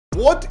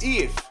What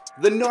if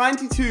the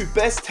 92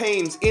 best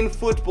teams in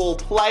football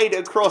played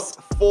across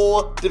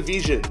 4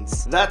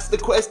 divisions? That's the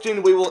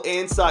question we will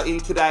answer in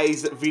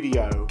today's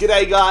video.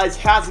 G'day guys,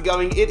 how's it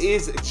going? It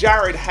is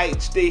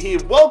JarradHD here.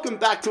 Welcome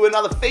back to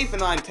another FIFA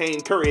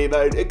 19 career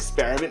mode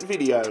experiment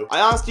video. I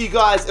asked you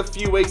guys a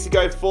few weeks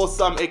ago for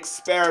some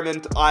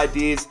experiment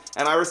ideas,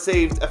 and I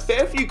received a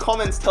fair few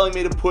comments telling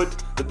me to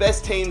put the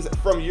best teams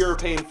from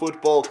European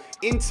football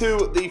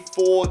into the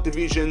 4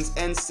 divisions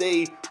and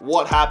see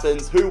what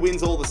happens, who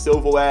wins all the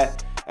silverware,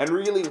 and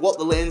really what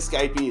the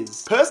landscape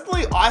is.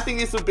 Personally, I think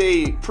this would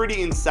be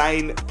pretty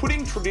insane.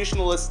 Putting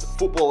traditionalist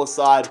football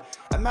aside,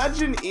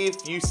 imagine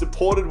if you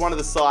supported one of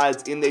the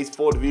sides in these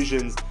 4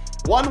 divisions.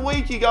 One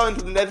week you're going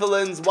to the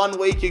Netherlands, one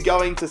week you're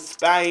going to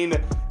Spain,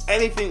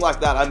 anything like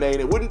that. I mean,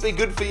 it wouldn't be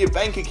good for your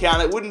bank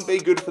account, it wouldn't be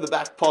good for the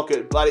back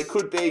pocket, but it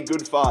could be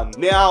good fun.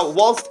 Now,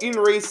 whilst in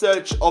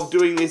research of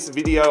doing this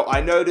video,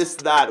 I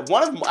noticed that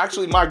one of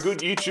my good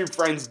YouTube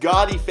friends,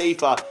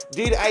 JarradHD,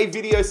 did a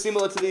video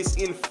similar to this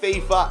in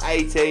FIFA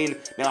 18.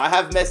 Now, I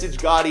have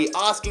messaged Gardy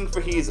asking for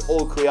his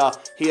all clear.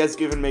 He has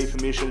given me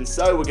permission,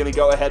 so we're going to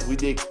go ahead with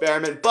the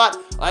experiment, but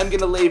I'm going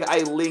to leave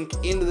a link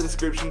in the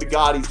description to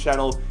Gardy's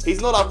channel.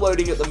 He's not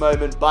uploading at the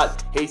moment,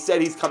 but he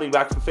said he's coming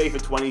back for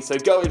FIFA 20, so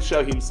go and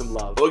show him some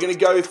love. We're going to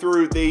go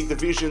through the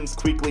divisions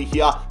quickly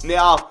here.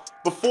 Now,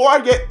 before I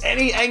get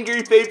any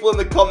angry people in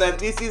the comment,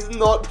 this is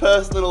not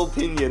personal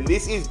opinion.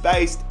 This is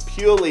based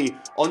purely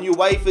on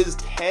UEFA's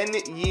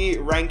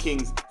 10-year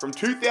rankings from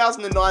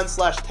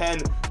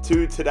 2009/10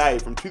 to today,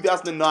 from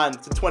 2009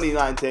 to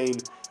 2019.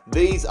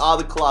 These are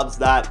the clubs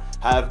that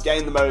have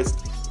gained the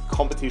most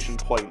competition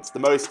points, the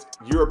most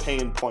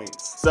European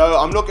points. So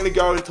I'm not going to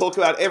go and talk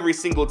about every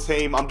single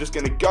team. I'm just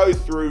going to go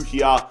through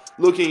here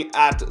looking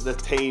at the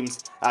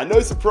teams.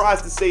 No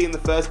surprise to see in the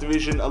first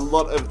division a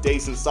lot of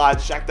decent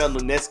sides. Shakhtar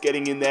Donetsk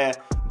getting in there,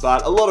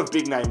 but a lot of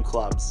big name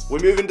clubs. We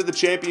move into the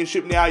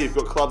championship now. You've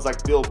got clubs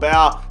like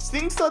Bilbao. So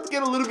things start to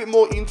get a little bit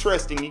more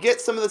interesting. You get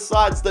some of the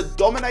sides that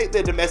dominate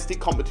their domestic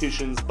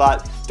competitions,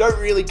 but don't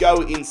really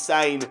go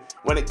insane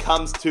when it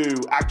comes to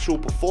actual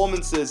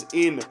performances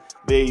in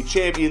the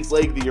Champions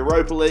League, the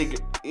Europa League.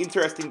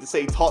 Interesting to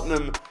see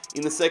Tottenham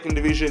in the second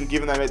division,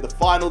 given they made the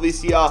final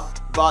this year,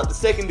 but the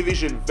second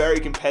division, very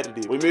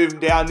competitive. We move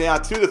down now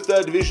to the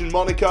third division,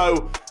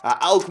 Monaco,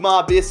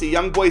 Alkmaar, BSC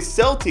Young Boys,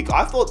 Celtic.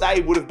 I thought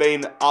they would have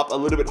been up a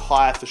little bit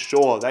higher for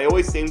sure. They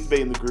always seem to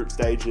be in the group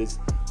stages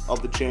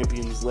of the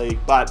Champions League,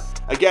 but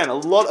again, a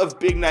lot of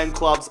big name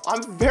clubs.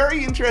 I'm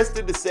very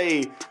interested to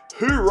see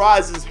who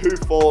rises, who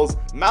falls.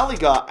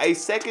 Malaga, a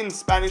second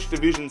Spanish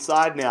division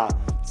side now,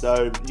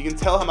 so you can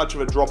tell how much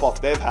of a drop off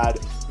they've had.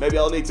 Maybe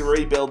I'll need to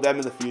rebuild them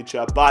in the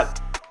future,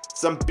 but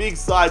some big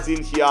sides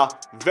in here.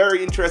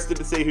 Very interested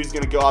to see who's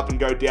going to go up and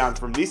go down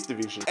from this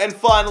division. And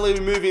finally,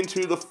 we move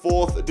into the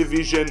 4th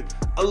division.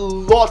 A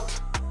lot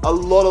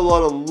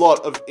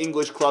of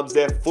English clubs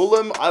there.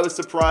 Fulham, I was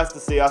surprised to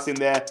see us in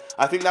there.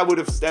 I think that would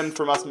have stemmed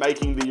from us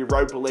making the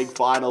Europa League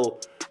final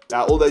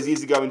all those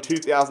years ago in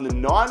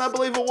 2009, I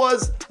believe it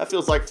was. That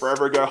feels like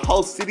forever ago.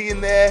 Hull City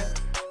in there.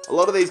 A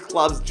lot of these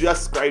clubs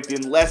just scraped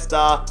in. Leicester,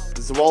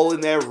 Zwolle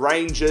in there,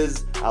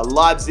 Rangers,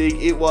 Leipzig.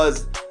 It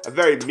was a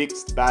very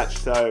mixed batch,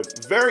 so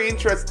very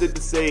interested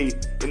to see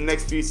in the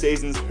next few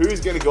seasons who's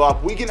going to go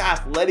up. Wigan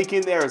Athletic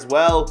in there as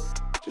well.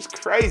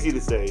 Just crazy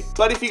to see.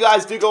 But if you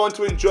guys do go on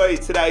to enjoy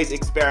today's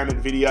experiment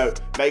video,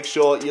 make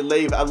sure you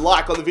leave a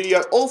like on the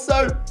video.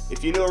 Also,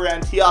 if you're new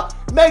around here,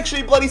 make sure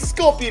you bloody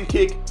scorpion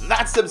kick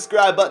that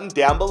subscribe button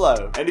down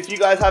below. And if you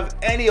guys have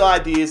any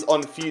ideas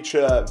on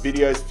future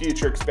videos,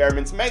 future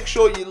experiments, make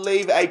sure you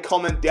leave a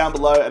comment down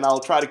below and I'll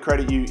try to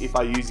credit you if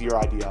I use your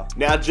idea.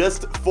 Now,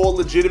 just for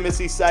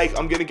legitimacy's sake,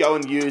 I'm going to go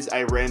and use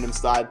a random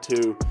side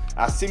to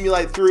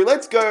simulate through.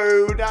 Let's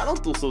go,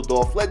 not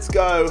Dusseldorf, let's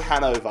go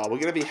Hanover. We're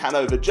going to be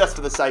Hanover just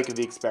for the sake of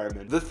the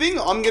experiment. The thing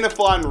I'm going to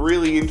find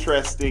really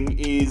interesting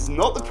is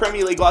not the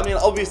Premier League. I mean,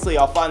 obviously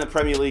I'll find the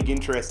Premier League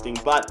interesting,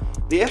 but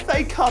the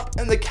FA Cup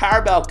and the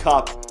Carabao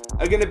Cup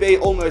are going to be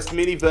almost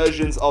mini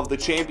versions of the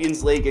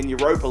Champions League and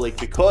Europa League,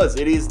 because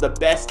it is the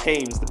best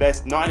teams, the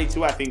best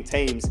 92, I think,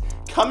 teams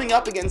coming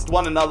up against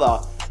one another.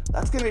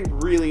 That's going to be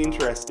really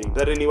interesting.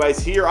 But anyways,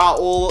 here are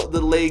all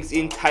the leagues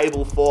in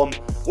table form.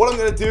 What I'm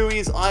going to do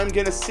is I'm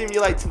going to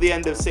simulate to the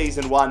end of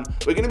season 1.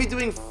 We're going to be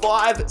doing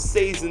 5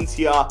 seasons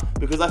here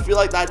because I feel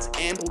like that's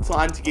ample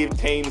time to give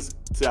teams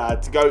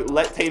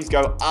let teams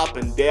go up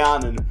and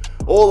down and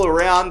all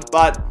around.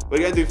 But we're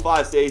going to do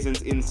 5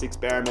 seasons in this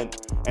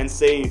experiment and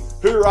see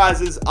who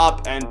rises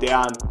up and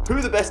down, who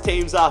the best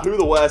teams are, who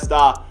the worst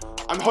are.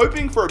 I'm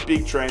hoping for a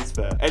big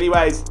transfer.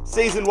 Anyways,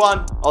 season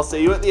 1, I'll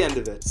see you at the end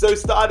of it. So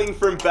starting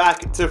from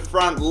back to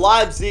front,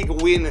 Leipzig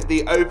win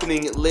the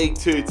opening League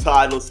 2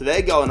 title, so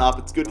they're going up.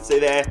 It's good to see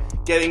they're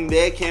getting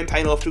their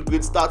campaign off to a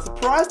good start.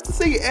 Surprised to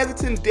see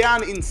Everton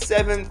down in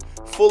 7th.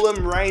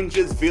 Fulham,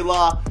 Rangers,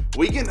 Villa.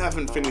 Wigan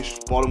haven't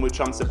finished bottom, which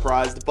I'm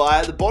surprised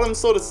by. The bottom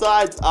sort of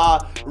sides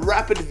are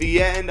Rapid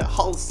Vienna,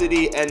 Hull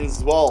City, and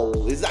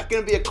Zwolle. Is that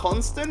going to be a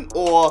constant,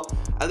 or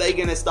are they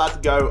going to start to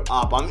go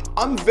up?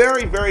 I'm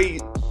very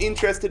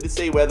interested to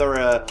see whether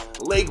a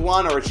League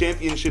One or a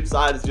Championship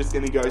side is just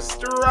going to go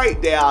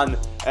straight down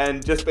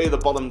and just be the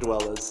bottom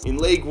dwellers. In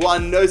League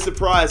One, no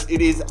surprise,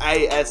 it is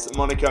AS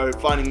Monaco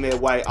finding their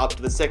way up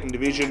to the second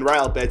division.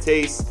 Real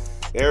Betis,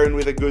 they're in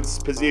with a good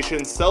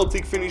position.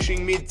 Celtic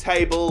finishing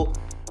mid-table.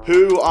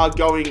 Who are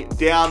going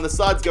down? The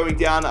sides going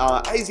down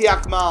are AZ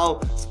Alkmaar,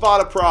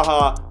 Sparta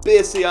Praha,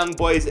 BSC Young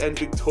Boys, and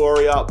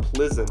Victoria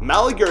Pleasant.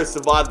 Malaga has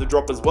survived the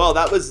drop as well.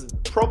 That was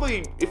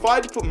probably, if I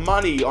had to put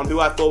money on who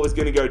I thought was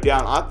going to go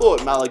down, I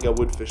thought Malaga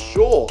would for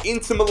sure.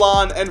 Inter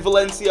Milan and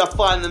Valencia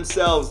find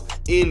themselves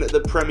in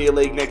the Premier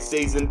League next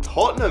season.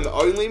 Tottenham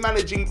only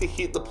managing to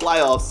hit the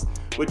playoffs,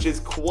 which is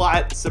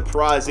quite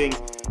surprising.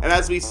 And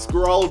as we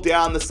scroll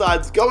down, the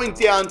sides going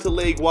down to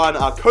League One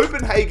are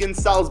Copenhagen,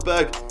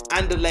 Salzburg,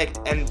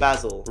 Anderlecht, and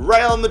Basel.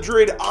 Real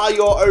Madrid are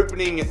your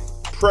opening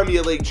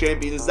Premier League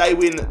champions. They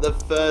win the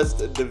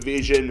first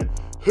division.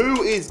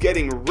 Who is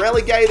getting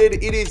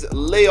relegated? It is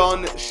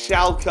Lyon,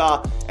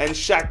 Schalke, and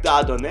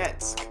Shakhtar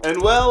Donetsk.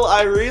 And well,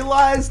 I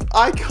realized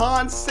I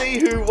can't see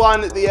who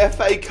won the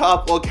FA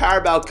Cup or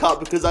Carabao Cup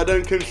because I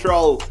don't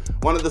control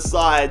one of the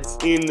sides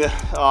in,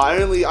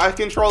 I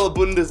control a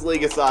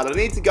Bundesliga side. I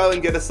need to go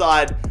and get a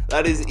side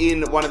that is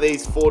in one of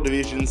these 4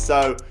 divisions.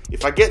 So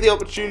if I get the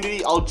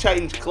opportunity, I'll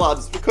change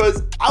clubs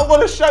because I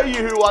want to show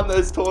you who won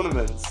those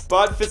tournaments.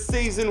 But for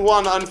season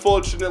 1,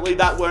 unfortunately,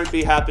 that won't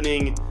be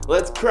happening.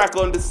 Let's crack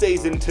on to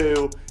season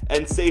 2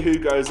 and see who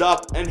goes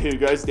up and who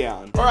goes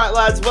down. All right,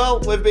 lads,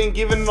 well, we've been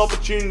given an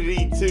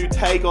opportunity to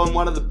take on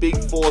one of the big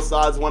 4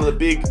 sides, one of the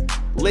big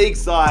league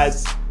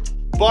sides,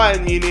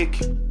 Bayern Munich.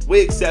 We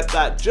accept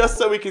that just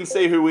so we can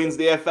see who wins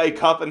the FA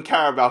Cup and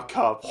Carabao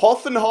Cup.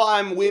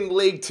 Hoffenheim win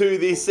League 2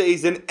 this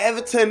season.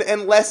 Everton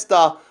and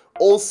Leicester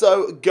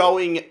also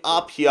going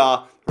up here.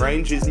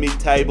 Rangers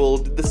mid-table.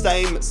 Did the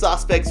same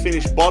suspects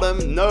finish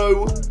bottom?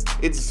 No.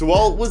 It's,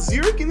 well, was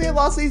Zurich in there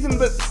last season?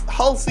 But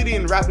Hull City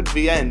and Rapid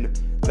Vienna,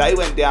 they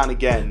went down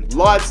again.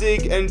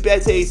 Leipzig and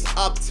Betis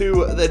up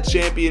to the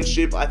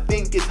championship. I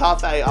think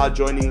Getafe are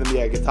joining them.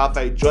 Yeah,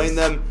 Getafe joined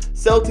them.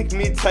 Celtic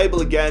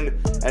mid-table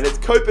again, and it's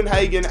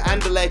Copenhagen,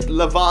 Anderlecht,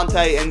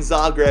 Levante, and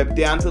Zagreb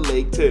down to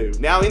League 2.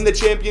 Now in the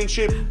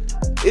championship,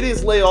 it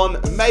is Lyon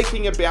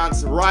making a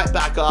bounce right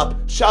back up.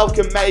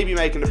 Schalke maybe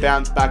making a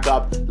bounce back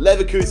up.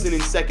 Leverkusen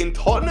in second.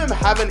 Tottenham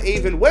haven't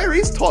even... Where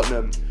is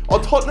Tottenham?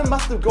 Oh, Tottenham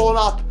must have gone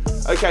up.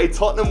 Okay,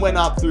 Tottenham went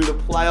up through the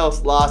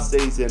playoffs last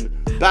season.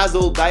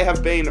 Basel, they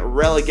have been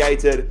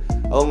relegated,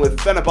 along with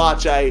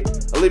Fenerbahce,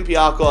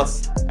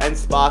 Olympiacos, and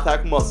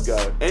Spartak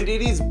Moscow. And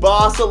it is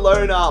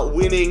Barcelona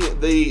winning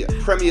the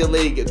Premier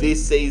League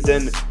this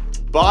season.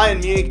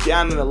 Bayern Munich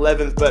down in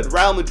 11th, but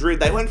Real Madrid,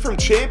 they went from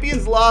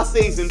champions last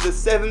season to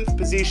 7th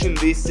position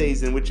this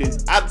season, which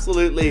is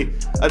absolutely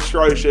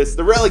atrocious.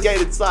 The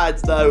relegated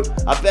sides, though,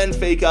 are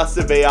Benfica,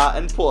 Sevilla,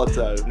 and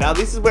Porto. Now,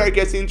 this is where it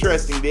gets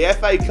interesting. The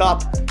FA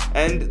Cup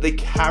and the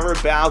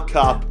Carabao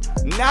Cup.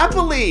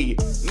 Napoli,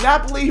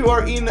 who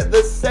are in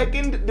the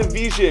second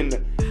division,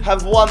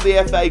 have won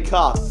the FA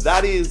Cup.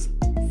 That is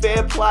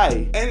fair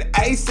play. And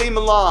AC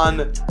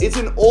Milan, it's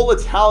an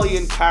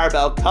all-Italian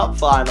Carabao Cup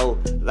final.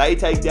 They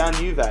take down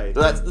Juve.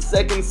 So that's the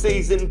second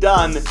season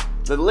done.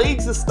 The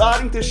leagues are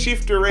starting to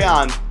shift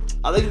around.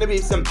 Are there going to be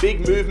some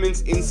big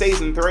movements in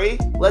Season 3?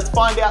 Let's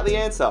find out the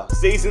answer.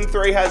 Season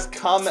 3 has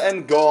come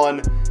and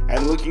gone.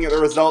 And looking at the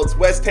results,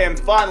 West Ham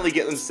finally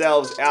get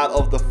themselves out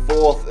of the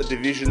 4th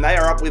division. They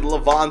are up with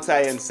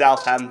Levante and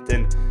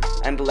Southampton.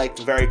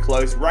 Anderlecht very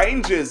close.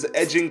 Rangers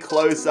edging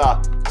closer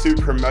to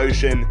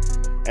promotion.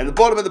 And the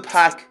bottom of the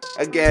pack,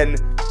 again,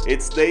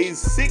 it's these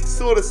 6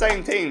 sort of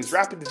same teams.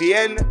 Rapid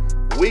Vienna,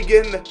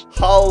 Wigan,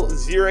 Hull,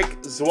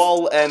 Zurich,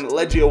 Zwolle, and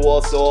Legia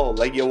Warsaw,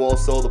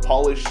 the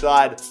Polish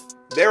side.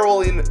 They're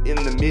all in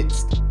the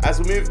midst.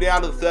 As we move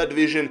down to the 3rd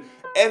division,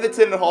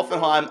 Everton and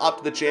Hoffenheim up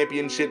to the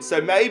championship.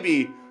 So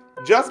maybe,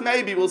 just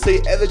maybe, we'll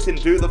see Everton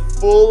do the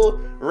full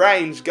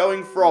range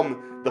going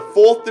from the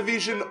 4th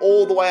division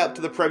all the way up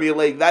to the Premier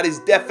League. That is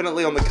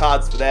definitely on the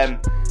cards for them.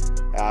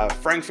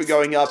 Frankfurt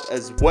going up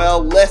as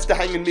well. Leicester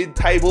hanging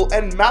mid-table,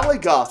 and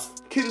Malaga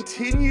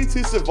continue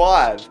to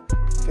survive.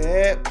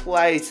 Fair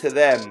play to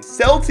them.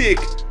 Celtic,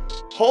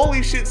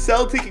 holy shit,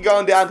 Celtic are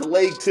going down to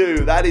League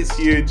 2. That is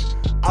huge.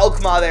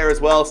 Alkmaar there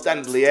as well,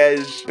 Standard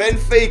Liège.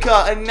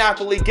 Benfica and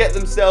Napoli get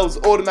themselves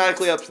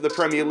automatically up to the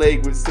Premier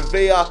League, with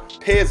Sevilla,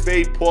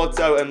 PSV,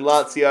 Porto, and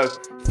Lazio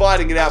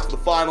fighting it out for the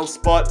final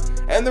spot.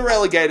 And the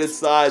relegated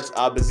sides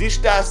are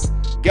Besiktas,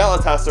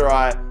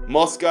 Galatasaray,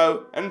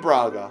 Moscow, and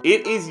Braga.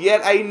 It is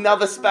yet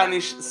another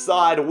Spanish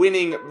side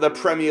winning the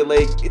Premier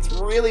League. It's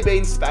really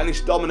been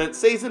Spanish dominant.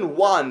 Season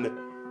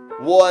 1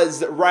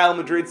 was Real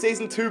Madrid.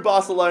 Season 2,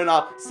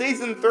 Barcelona.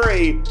 Season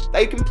 3,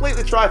 they complete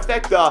the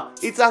trifecta.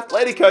 It's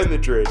Atletico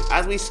Madrid.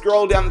 As we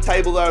scroll down the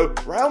table, though,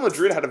 Real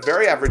Madrid had a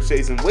very average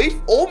season.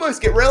 We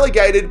almost get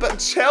relegated, but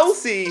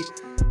Chelsea,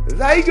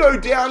 they go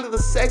down to the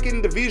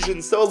 2nd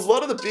division. So a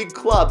lot of the big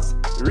clubs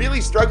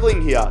really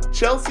struggling here.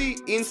 Chelsea,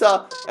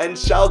 Inter, and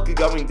Schalke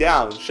going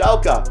down.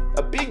 Schalke,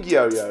 a big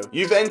yo-yo.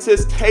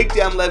 Juventus take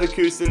down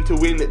Leverkusen to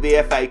win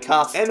the FA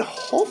Cup. And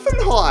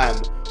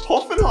Hoffenheim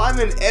Hoffenheim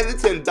and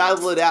Everton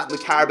battle it out in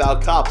the Carabao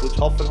Cup, which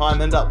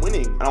Hoffenheim end up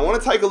winning. And I want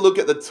to take a look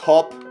at the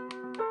top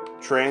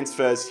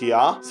transfers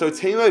here. So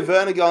Timo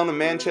Werner going to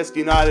Manchester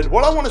United.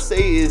 What I want to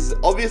see is,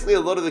 obviously a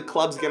lot of the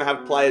clubs are going to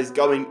have players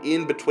going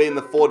in between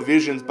the 4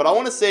 divisions, but I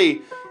want to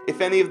see if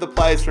any of the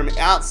players from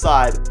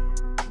outside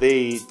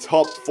the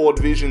top 4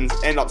 divisions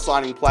end up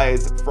signing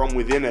players from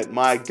within it.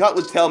 My gut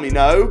would tell me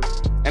no,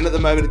 and at the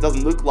moment it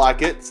doesn't look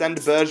like it.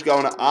 Sander Berge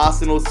going to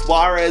Arsenal,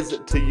 Suarez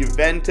to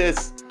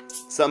Juventus.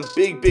 Some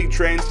big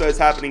transfers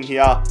happening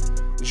here.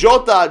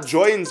 Jota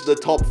joins the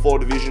top 4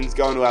 divisions,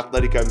 going to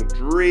Atletico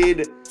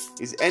Madrid.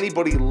 Is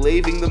anybody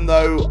leaving them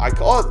though?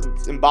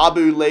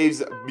 Mbabu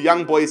leaves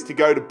young boys to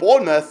go to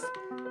Bournemouth.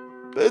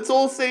 But it's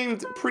all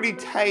seemed pretty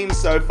tame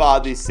so far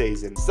this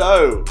season.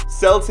 So,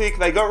 Celtic,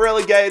 they got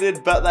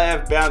relegated, but they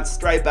have bounced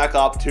straight back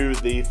up to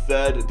the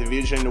 3rd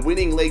division,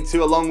 winning League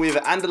 2 along with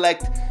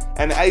Anderlecht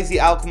and AZ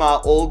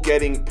Alkmaar all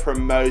getting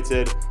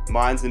promoted.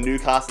 Mainz and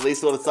Newcastle, these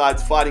sort of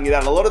sides fighting it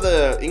out. A lot of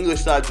the English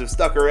sides have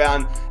stuck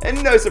around,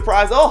 and no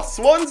surprise, oh,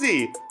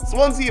 Swansea!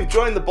 Swansea have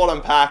joined the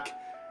bottom pack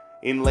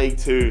in League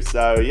 2.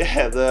 So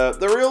yeah,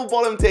 the real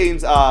bottom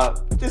teams are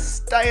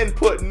just staying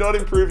put, not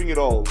improving at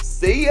all.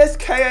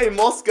 CSKA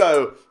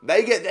Moscow,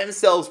 they get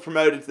themselves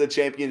promoted to the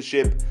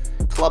championship.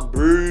 Club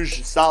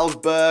Brugge,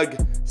 Salzburg,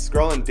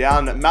 scrolling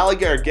down.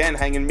 Malaga again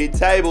hanging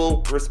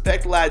mid-table.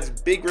 Respect lads,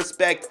 big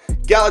respect.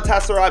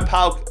 Galatasaray,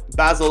 PAOK,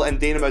 Basel and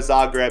Dinamo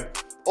Zagreb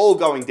all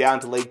going down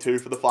to League 2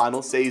 for the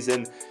final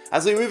season.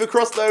 As we move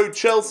across though,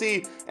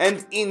 Chelsea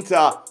and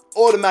Inter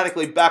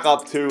automatically back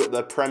up to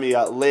the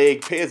Premier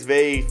League.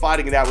 PSV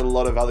fighting it out with a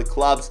lot of other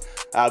clubs.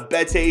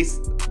 Betis,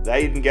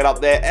 they didn't get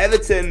up there.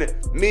 Everton,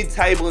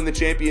 mid-table in the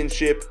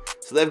championship.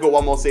 So they've got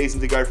one more season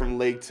to go from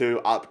League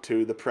 2 up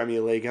to the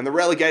Premier League. And the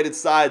relegated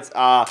sides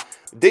are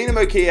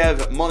Dinamo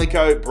Kiev,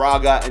 Monaco,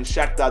 Braga, and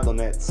Shakhtar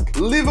Donetsk.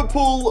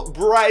 Liverpool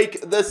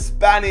break the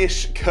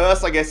Spanish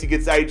curse, I guess you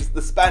could say, just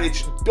the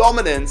Spanish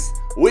dominance,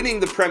 winning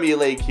the Premier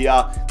League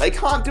here. They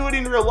can't do it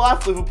in real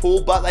life,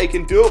 Liverpool, but they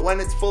can do it when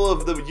it's full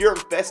of the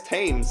Europe's best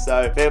teams.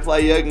 So fair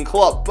play, Jurgen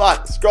Klopp.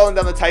 But scrolling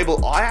down the table,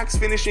 Ajax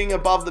finishing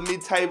above the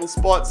mid-table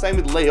spot. Same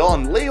with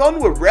Lyon. Lyon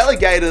were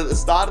relegated at the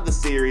start of the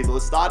series, or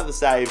the start of the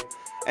save,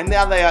 and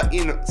now they are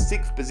in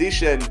 6th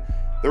position.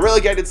 The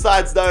relegated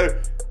sides though,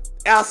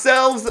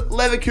 ourselves,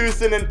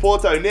 Leverkusen and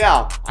Porto.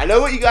 Now, I know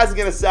what you guys are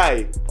going to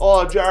say.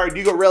 Oh, Jared,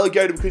 you got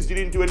relegated because you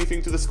didn't do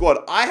anything to the squad.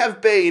 I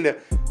have been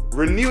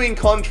renewing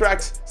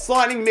contracts,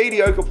 signing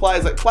mediocre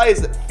players, like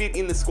players that fit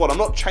in the squad. I'm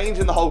not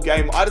changing the whole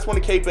game. I just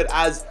want to keep it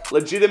as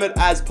legitimate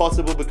as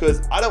possible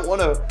because I don't want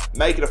to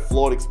make it a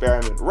flawed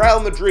experiment. Real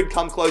Madrid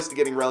come close to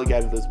getting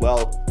relegated as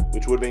well,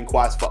 which would have been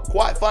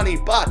quite funny,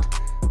 but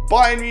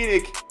Bayern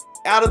Munich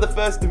out of the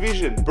 1st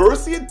division.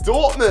 Borussia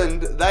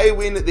Dortmund, they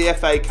win the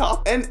FA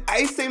Cup, and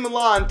AC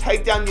Milan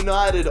take down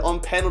United on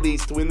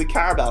penalties to win the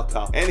Carabao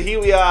Cup. And here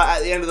we are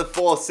at the end of the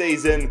 4th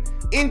season,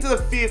 into the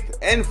 5th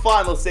and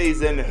final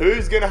season.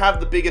 Who's going to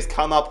have the biggest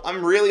come up?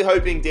 I'm really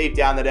hoping deep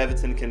down that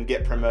Everton can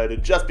get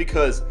promoted, just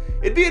because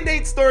it'd be a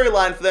neat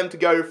storyline for them to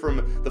go from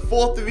the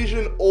 4th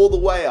division all the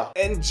way up.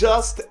 And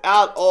just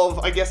out of,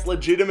 I guess,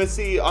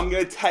 legitimacy, I'm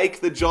going to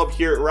take the job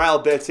here at Real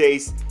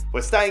Betis.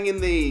 We're staying in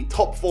the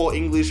top 4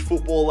 English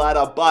football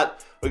ladder,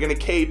 but we're going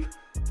to keep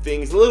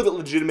things a little bit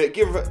legitimate,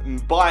 give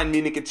Bayern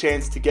Munich a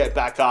chance to get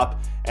back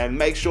up, and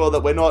make sure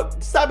that we're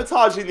not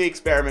sabotaging the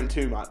experiment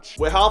too much.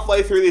 We're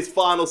halfway through this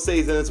final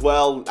season as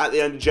well, at the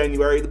end of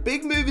January. The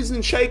big movers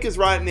and shakers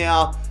right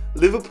now,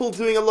 Liverpool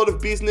doing a lot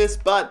of business,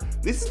 but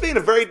this has been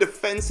a very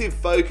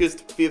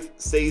defensive-focused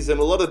 5th season.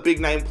 A lot of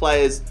big-name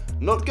players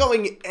not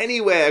going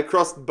anywhere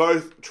across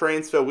both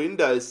transfer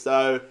windows,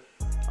 so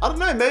I don't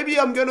know, maybe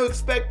I'm going to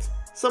expect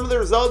some of the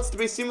results to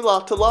be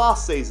similar to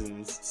last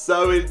season's.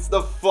 So it's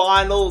the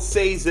final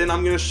season.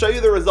 I'm going to show you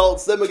the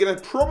results, then we're going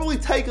to probably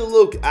take a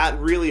look at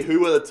really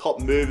who are the top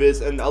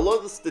movers and a lot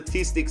of the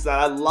statistics that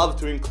I love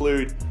to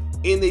include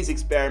in these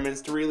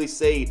experiments to really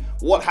see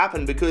what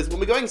happened, because when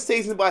we're going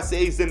season by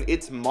season,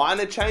 it's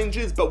minor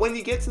changes, but when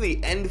you get to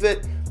the end of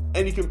it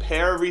and you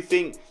compare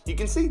everything, you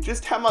can see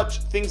just how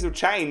much things have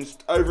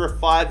changed over a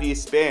 5-year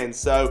span.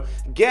 So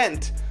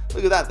Ghent,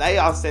 look at that, they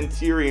are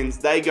Centurions.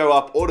 They go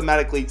up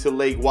automatically to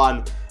League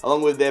 1,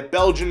 along with their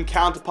Belgian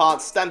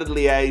counterparts, Standard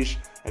Liège,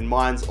 and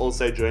Mainz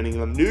also joining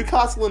them.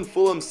 Newcastle and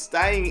Fulham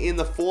staying in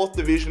the 4th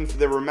division for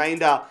the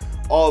remainder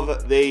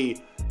of the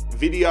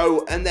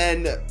video, and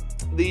then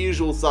the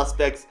usual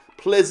suspects,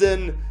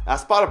 Plzeň,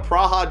 Sparta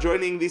Praha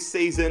joining this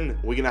season,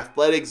 Wigan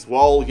Athletics,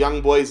 Wol,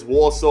 Young Boys,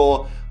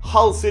 Warsaw,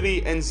 Hull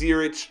City, and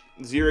Zurich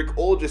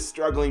all just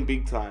struggling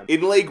big time.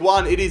 In League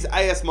 1, it is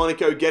AS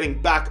Monaco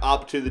getting back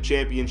up to the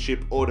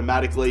championship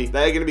automatically.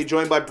 They're going to be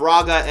joined by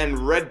Braga and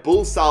Red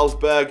Bull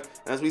Salzburg.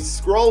 And as we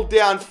scroll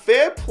down,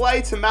 fair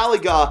play to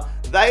Malaga.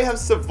 They have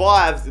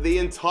survived the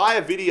entire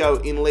video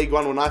in League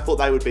 1 when I thought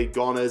they would be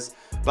goners.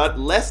 But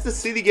Leicester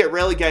City get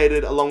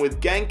relegated along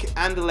with Genk,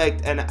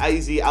 Anderlecht, and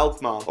AZ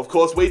Alkmaar. Of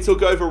course, we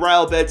took over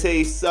Real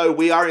Betis, so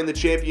we are in the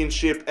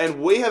championship,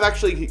 and we have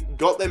actually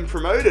got them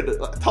promoted.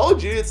 I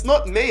told you, it's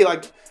not me.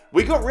 Like,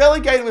 we got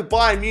relegated with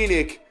Bayern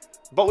Munich,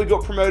 but we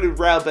got promoted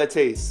Real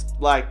Betis.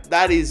 Like,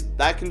 that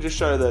can just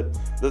show that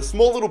the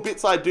small little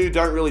bits I do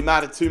don't really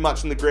matter too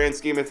much in the grand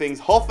scheme of things.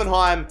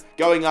 Hoffenheim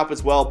going up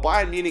as well.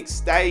 Bayern Munich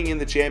staying in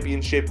the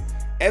championship.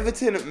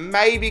 Everton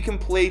maybe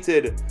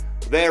completed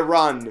their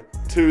run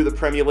to the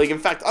Premier League. In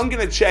fact, I'm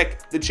going to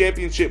check the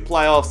championship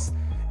playoffs.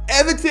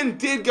 Everton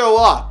did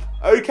go up.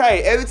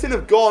 Okay, Everton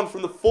have gone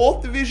from the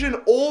 4th division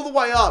all the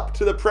way up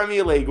to the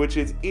Premier League, which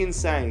is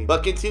insane.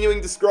 But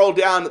continuing to scroll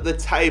down the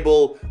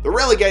table, the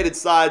relegated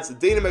sides,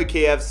 Dinamo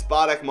Kiev,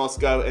 Spartak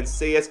Moscow, and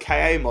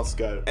CSKA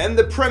Moscow. And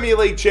the Premier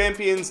League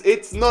champions,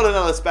 it's not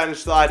another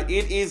Spanish side,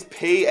 it is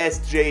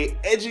PSG,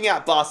 edging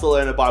out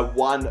Barcelona by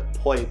 1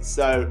 point.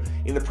 So,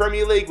 in the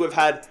Premier League, we've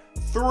had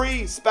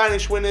 3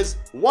 Spanish winners,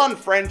 1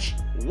 French,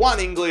 1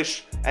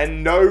 English,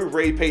 and no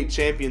repeat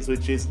champions,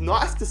 which is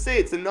nice to see.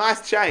 It's a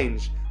nice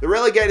change. The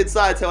relegated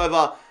sides,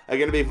 however, are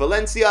going to be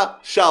Valencia,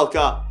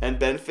 Schalke, and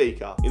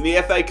Benfica. In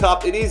the FA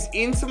Cup, it is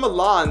Inter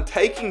Milan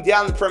taking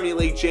down the Premier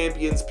League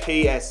champions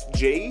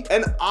PSG,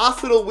 and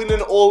Arsenal win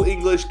an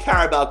All-English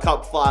Carabao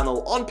Cup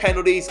final on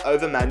penalties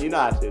over Man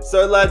United.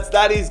 So lads,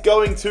 that is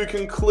going to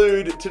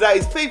conclude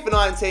today's FIFA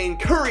 19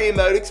 career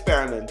mode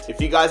experiment. If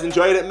you guys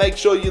enjoyed it, make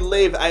sure you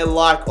leave a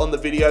like on the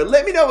video.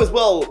 Let me know as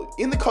well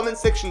in the comment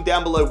section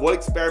down below what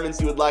experiments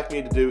you would like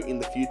me to do in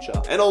the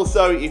future. And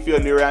also, if you're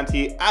new around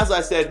here, as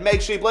I said, make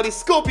sure you bloody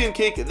scorpion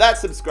kick that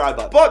subscribe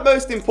button. But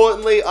most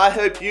importantly, I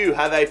hope you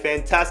have a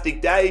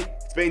fantastic day.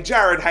 It's been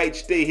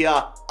JarradHD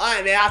here.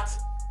 I'm out.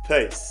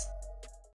 Peace.